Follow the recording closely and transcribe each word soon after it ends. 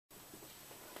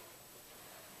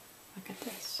Look at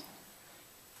this.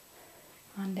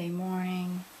 Monday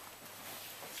morning.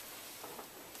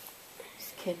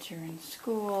 These kids are in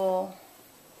school.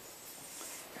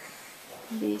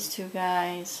 These two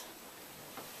guys.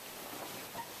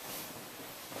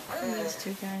 These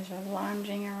two guys are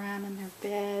lounging around in their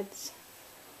beds,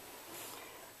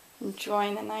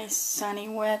 enjoying the nice sunny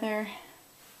weather.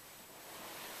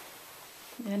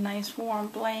 The nice warm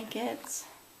blankets.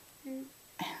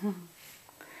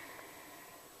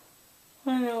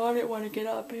 I know, I didn't want to get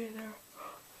up either.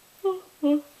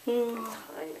 I'm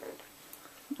tired.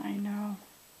 I know.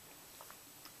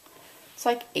 It's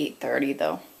like 8:30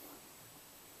 though.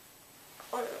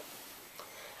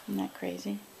 Isn't that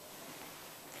crazy?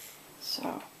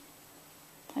 So,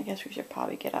 I guess we should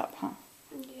probably get up, huh?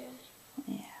 Yeah.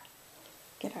 Yeah.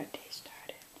 Get our day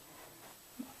started.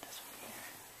 How about this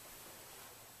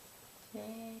one here?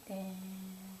 Lay down.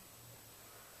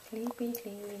 Sleepy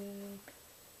sleep.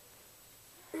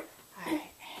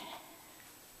 Alright.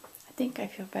 I think I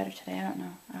feel better today. I don't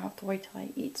know. I'll have to wait till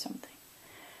I eat something.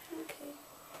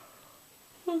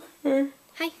 Okay.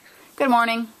 Hi. Good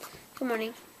morning. Good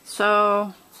morning.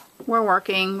 So, we're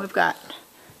working. We've got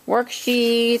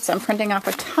worksheets. I'm printing off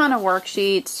a ton of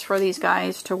worksheets for these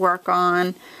guys to work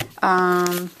on.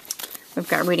 We've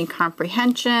got reading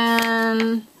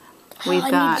comprehension. We've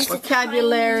got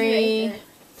vocabulary. Right,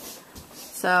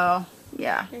 so,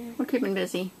 yeah, we're keeping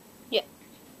busy. Yeah.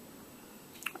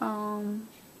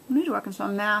 We need to work on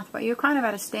some math, but you're kind of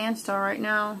at a standstill right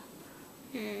now.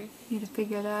 You need to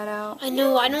figure that out. I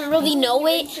know, I don't really know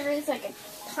it. It's like a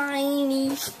tiny...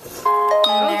 And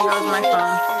there goes my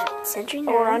phone. Century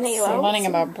nerds. So learning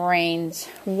about brains.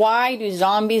 Why do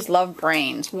zombies love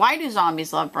brains? Why do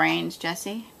zombies love brains,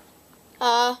 Jesse?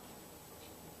 I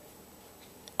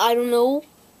don't know.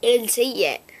 It didn't say it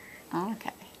yet.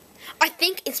 Okay. I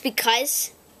think it's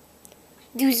because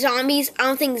I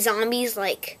don't think zombies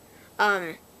like,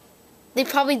 they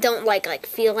probably don't like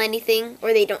feel anything,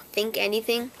 or they don't think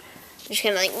anything. They're just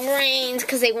kind of like brains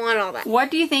because they want all that. What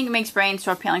do you think makes brains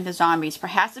so appealing to zombies?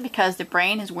 Perhaps it's because the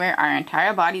brain is where our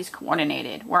entire body is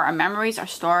coordinated, where our memories are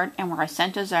stored, and where our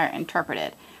senses are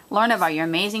interpreted. Learn about your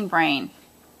amazing brain.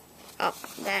 Oh,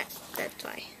 that's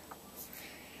why.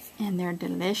 And they're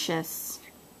delicious.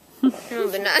 No,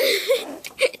 they're not.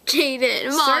 Jaden,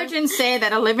 Mom. Surgeons say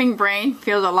that a living brain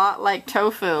feels a lot like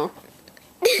tofu.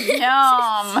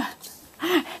 Yum.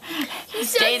 My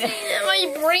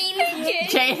brain again.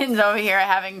 Jaden's over here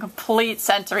having a complete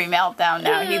sensory meltdown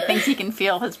now. He thinks he can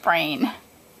feel his brain.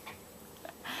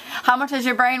 How much does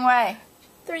your brain weigh?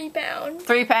 3 pounds.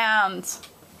 3 pounds.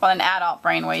 Well, an adult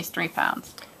brain weighs 3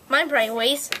 pounds. My brain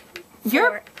weighs 4.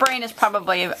 Your brain is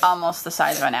probably almost the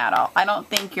size of an adult. I don't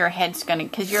think your head's gonna,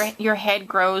 because your head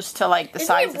grows to like the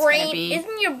size it's gonna be.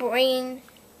 Isn't your brain?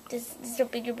 This how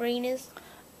big your brain is?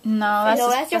 No,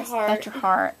 that's your heart. That's your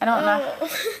heart. I don't know.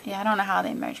 Yeah, I don't know how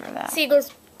they measure that. See, it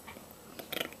goes.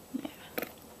 Yeah.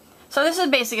 So this is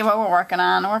basically what we're working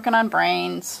on. We're working on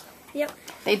brains. Yep.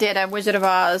 They did a Wizard of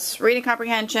Oz reading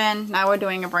comprehension. Now we're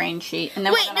doing a brain sheet, and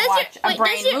then we're gonna watch a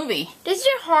brain movie. Does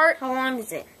your heart? How long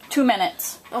is it? 2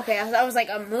 minutes. Okay, that was like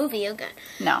a movie. Okay.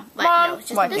 No. But Mom, no,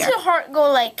 does your heart go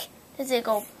like? Does it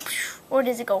go, or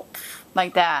does it go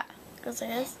like that? Goes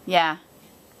like this. Yeah.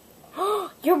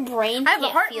 Your brain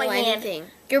can't feel anything.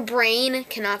 Your brain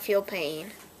cannot feel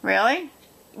pain. Really?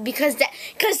 Because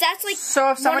that's like.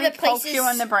 So if somebody pokes you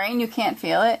in the brain, you can't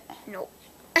feel it? Nope.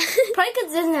 Probably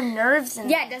because it doesn't have nerves in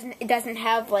it. Yeah, it doesn't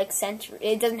have like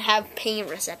it doesn't have pain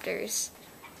receptors.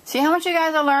 See how much you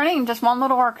guys are learning in just one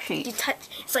little worksheet. You touch.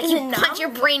 It's like you touch your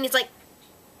brain. It's like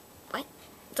what?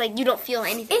 It's like you don't feel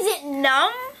anything. Is it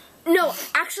numb? No,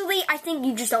 actually, I think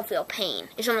you just don't feel pain.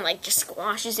 If someone like just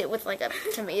squashes it with like a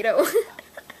tomato.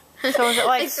 So is it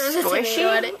like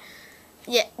squishy?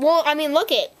 Yeah. Well, I mean,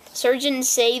 look it. Surgeons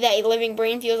say that a living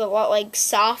brain feels a lot like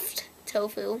soft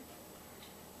tofu.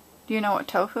 Do you know what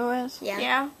tofu is? Yeah.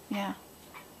 Yeah. Yeah.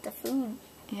 The food.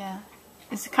 Yeah.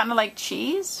 Is it kind of like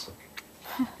cheese?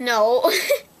 No.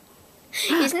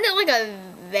 Isn't it like a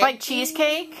veggie? Like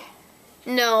cheesecake?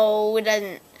 No, it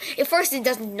doesn't. At first, it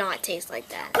does not taste like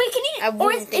that. Wait, can you?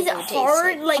 Or is it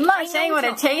hard? Like, I'm not saying what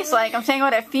it tastes like. I'm saying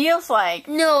what it feels like.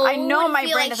 No, I know my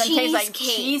brain doesn't taste like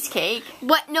cheesecake.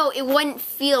 But no, it wouldn't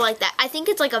feel like that. I think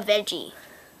it's like a veggie.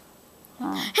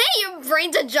 Oh. Hey, your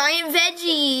brain's a giant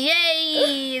veggie!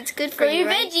 Yay! It's good for your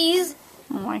veggies.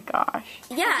 Oh my gosh.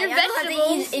 Yeah, your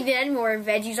vegetables. If you add more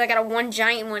veggies, I got a one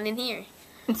giant one in here.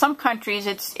 In some countries,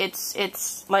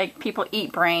 it's like people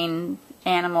eat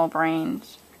animal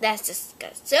brains. That's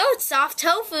disgusting. So it's soft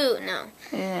tofu. No.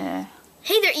 Yeah.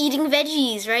 Hey, they're eating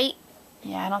veggies, right?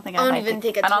 Yeah, I don't think I don't I'd even like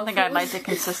think the, a I don't think tofu I'd like is- the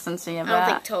consistency of I don't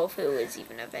think that. tofu is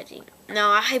even a veggie. No,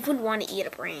 I wouldn't want to eat a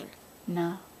brain.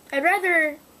 No. I'd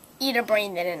rather eat a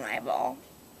brain than an eyeball.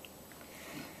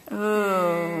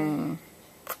 Ooh.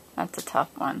 That's a tough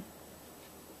one.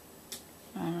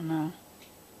 I don't know.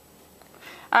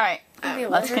 Alright,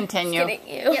 let's continue. Kidding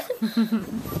you. Yep.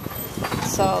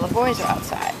 So the boys are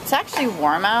outside. It's actually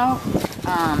warm out.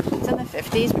 It's in the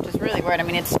 50s, which is really weird. I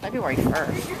mean, it's February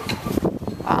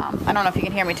 1st. I don't know if you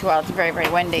can hear me too well. It's very, very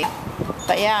windy.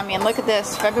 But yeah, I mean, look at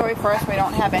this. February 1st, we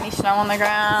don't have any snow on the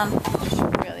ground. It's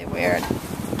really weird.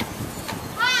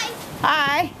 Hi.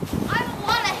 Hi. I don't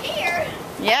want to hear.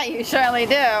 Yeah, you certainly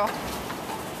do.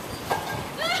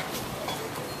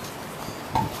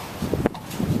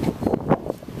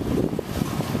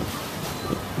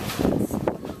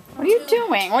 What are you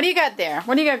doing? What do you got there?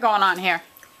 What do you got going on here?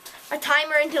 A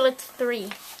timer until it's 3.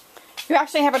 You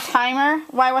actually have a timer?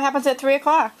 Why? What happens at 3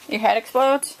 o'clock? Your head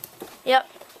explodes? Yep.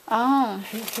 Oh.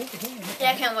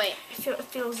 Yeah, I can't wait. It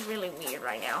feels really weird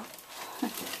right now.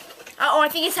 Oh, I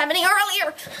think it's happening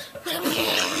earlier.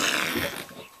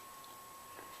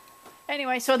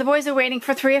 Anyway, so the boys are waiting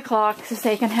for 3 o'clock because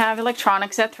they can have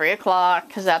electronics at 3 o'clock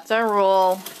because that's our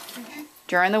rule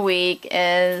during the week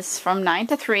is from 9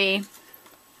 to 3.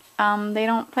 They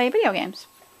don't play video games.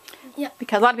 Yep.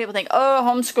 Because a lot of people think, oh,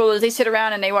 homeschoolers, they sit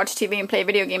around and they watch TV and play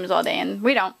video games all day, and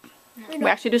we don't. We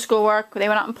actually do schoolwork. They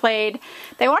went out and played.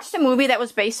 They watched a movie that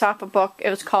was based off a book. It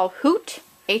was called Hoot,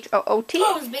 H-O-O-T.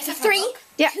 Oh, it was based on 3?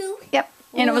 Yep. 2? Yep.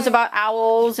 And it was about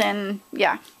owls and,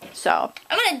 yeah. So,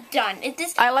 I'm done.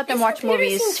 I let them watch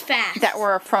movies Seems fast. that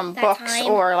were from That books time.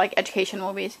 or, like, education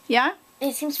movies. Yeah?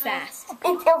 It seems fast. It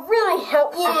really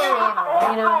helps the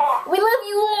channel, you know. We love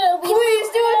you all. Please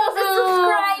do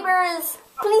subscribers.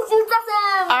 Please do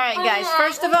awesome. Alright, guys.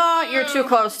 First of all, you're too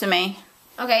close to me.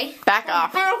 Okay. Back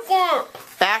off. Back up.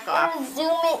 Back off. Zoom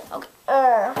it. Okay.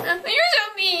 Uh. You're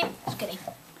so mean. Just kidding.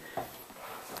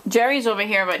 Jerry's over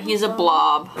here, but he's a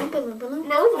blob. No,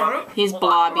 it's not. He's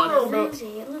blobby.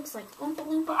 It looks like Oompa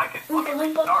Loompa.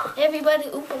 Oompa Loompa. Everybody,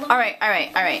 Oompa Loompa.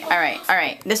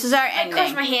 Alright. This is our I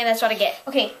crushed my ending. hand. That's what I get.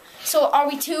 Okay. So are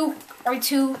we two?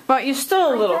 But you're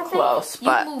still a little close,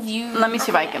 but move, you. let me see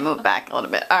if I can move back a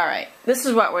little bit. Alright. This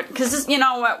is what because you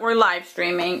know what? We're live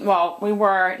streaming. Well, we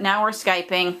were. Now we're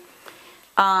Skyping. We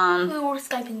were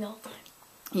Skyping the whole time.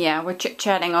 Yeah, we're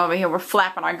chit-chatting over here. We're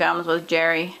flapping our gums with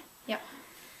Jerry. Yep.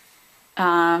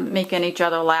 Making each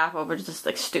other laugh over just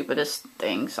like stupidest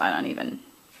things. I don't even.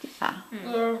 Yeah.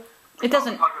 Yeah. It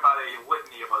doesn't. Talk about a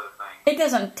litany of other things. It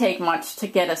doesn't take much to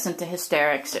get us into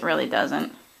hysterics. It really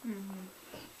doesn't.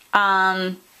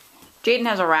 Jaden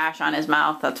has a rash on his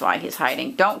mouth. That's why he's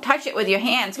hiding. Don't touch it with your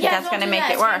hands because that's going to make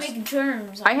it worse. It's gonna make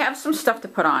germs. I have some stuff to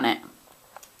put on it.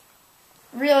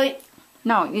 Really?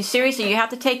 No, you seriously, you have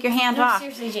to take your hands No, off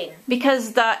seriously, Jaden.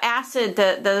 because the acid,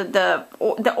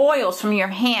 the oils from your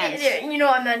hands. You know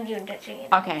I'm not even touching it.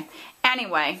 Okay.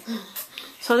 Anyway,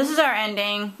 so this is our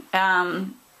ending.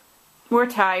 We're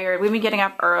tired. We've been getting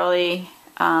up early.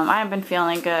 I haven't been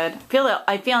feeling good.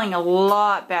 I'm feeling a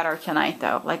lot better tonight,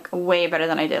 though. Like, way better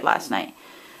than I did last night.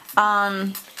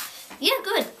 Yeah,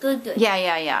 good.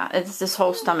 Yeah. It's this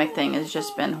whole stomach thing has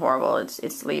just been horrible.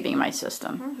 It's leaving my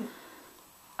system.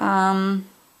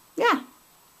 Yeah.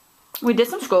 We did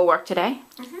some schoolwork today.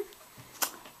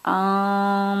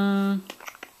 I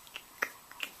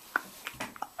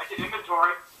did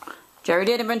inventory. Jerry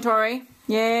did inventory.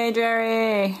 Yay,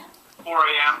 Jerry. 4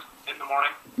 a.m. in the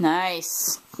morning.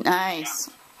 Nice.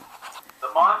 The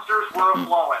monsters were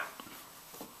flowing.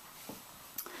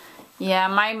 Yeah,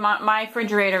 my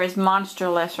refrigerator is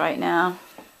monsterless right now.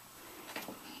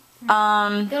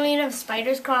 Don't even have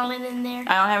spiders crawling in there.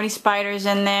 I don't have any spiders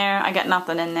in there. I got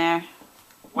nothing in there.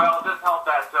 Well, it doesn't help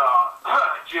that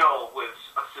Jill was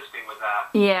assisting with that.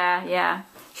 Yeah.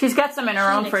 She's got some in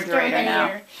her own refrigerator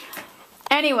now.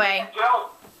 Anyway. Jill,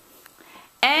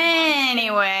 Kind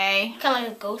of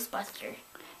like a Ghostbuster.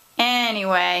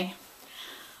 Anyway.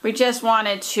 We just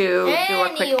wanted to do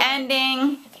a quick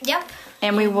ending. Yep.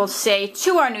 And we will say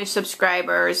to our new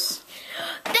subscribers,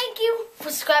 Thank you for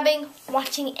subscribing,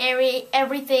 watching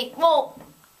everything. Well,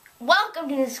 welcome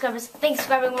to new subscribers. Thanks for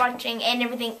subscribing, watching, and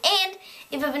everything. And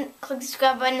if you haven't clicked the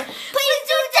subscribe button, please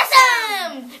do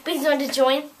awesome! Please don't to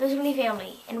join the Family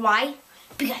family. And why?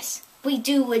 Because we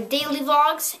do daily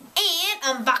vlogs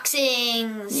and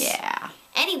unboxings. yeah.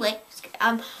 Anyway,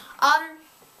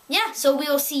 yeah. So we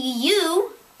will see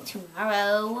you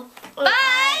tomorrow.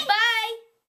 Bye.